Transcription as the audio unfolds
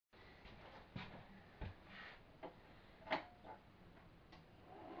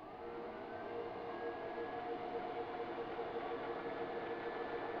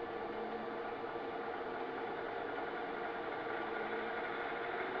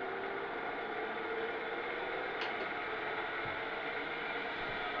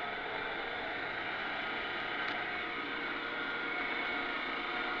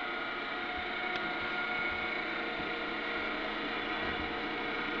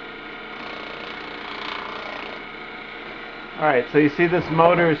Alright, so you see this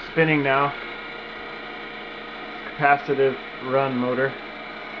motor is spinning now. Capacitive run motor.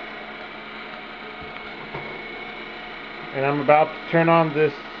 And I'm about to turn on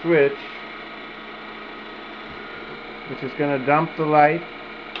this switch, which is going to dump the light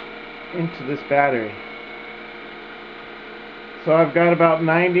into this battery. So I've got about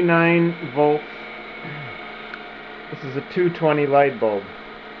 99 volts. This is a 220 light bulb.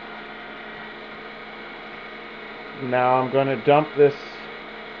 Now I'm going to dump this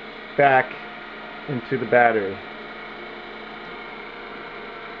back into the battery.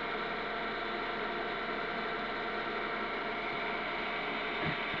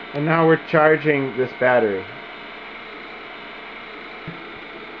 And now we're charging this battery.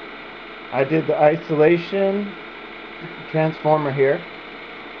 I did the isolation transformer here,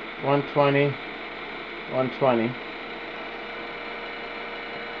 120, 120.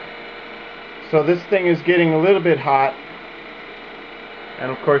 So this thing is getting a little bit hot,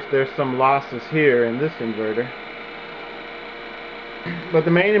 and of course there's some losses here in this inverter. But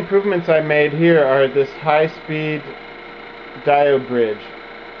the main improvements I made here are this high-speed diode bridge.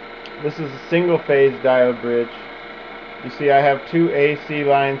 This is a single-phase diode bridge. You see, I have two AC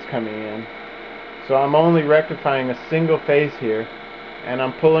lines coming in, so I'm only rectifying a single phase here, and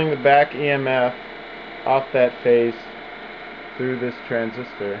I'm pulling the back EMF off that phase through this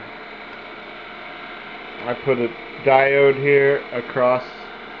transistor. I put a diode here across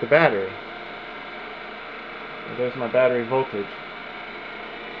the battery. There's my battery voltage.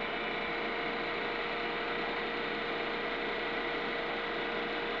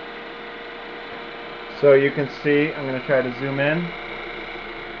 So you can see, I'm going to try to zoom in.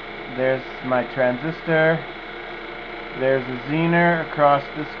 There's my transistor. There's a zener across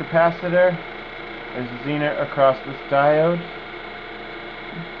this capacitor. There's a zener across this diode.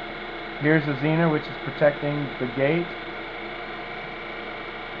 Here's a zener which is protecting the gate.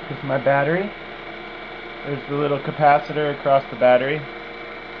 Here's my battery. There's the little capacitor across the battery.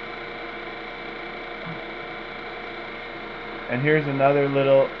 And here's another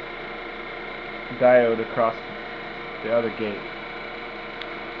little diode across the other gate.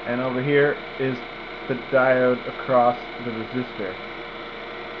 And over here is the diode across the resistor.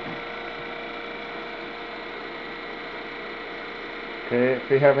 Okay,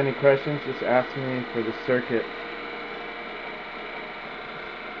 if you have any questions, just ask me for the circuit.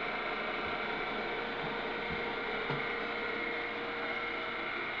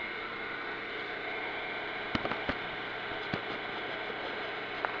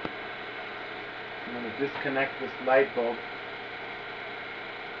 I'm going to disconnect this light bulb.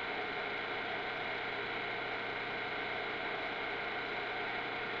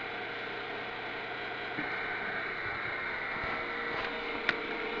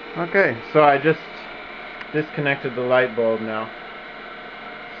 Okay, so I just disconnected the light bulb now,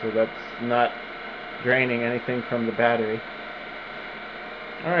 so that's not draining anything from the battery.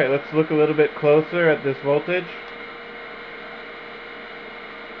 Alright, let's look a little bit closer at this voltage.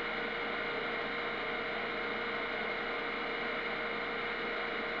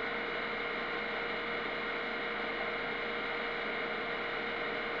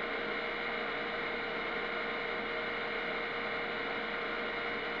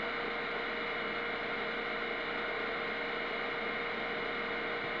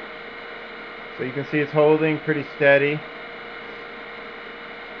 So you can see it's holding pretty steady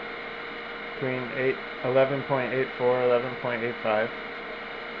between 11.84, 11.85.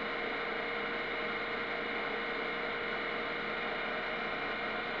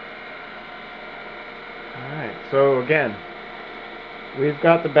 Alright, so again, we've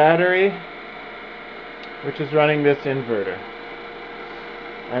got the battery which is running this inverter.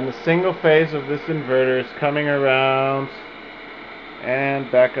 And the single phase of this inverter is coming around and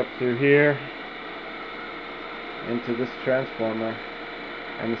back up through here into this transformer,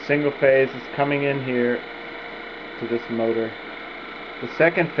 and the single phase is coming in here to this motor. The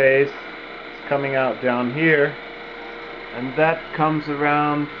second phase is coming out down here, and that comes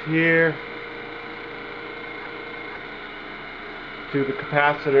around here to the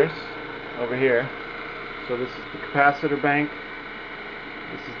capacitors over here. So this is the capacitor bank.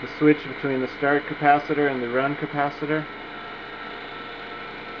 This is the switch between the start capacitor and the run capacitor.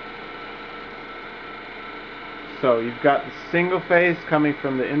 So you've got the single phase coming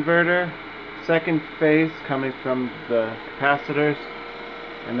from the inverter, second phase coming from the capacitors,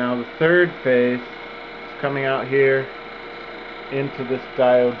 and now the third phase is coming out here into this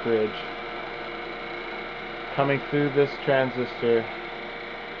diode bridge, coming through this transistor,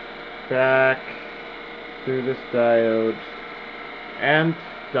 back through this diode, and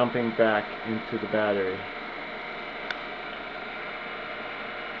dumping back into the battery.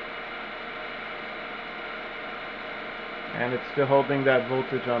 and it's still holding that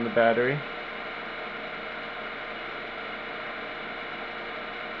voltage on the battery.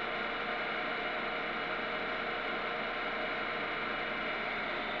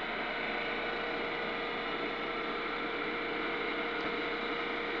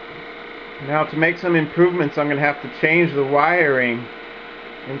 Now, to make some improvements, I'm going to have to change the wiring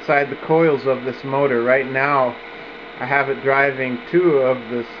inside the coils of this motor. Right now I have it driving 2 of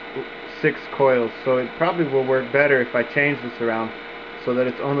the 6 coils, so it probably will work better if I change this around so that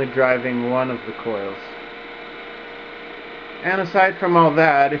it's only driving 1 of the coils. And aside from all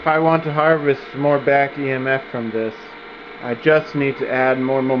that, if I want to harvest more back EMF from this, I just need to add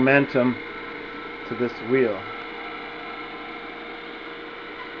more momentum to this wheel.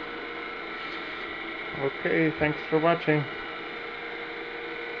 Okay, thanks for watching.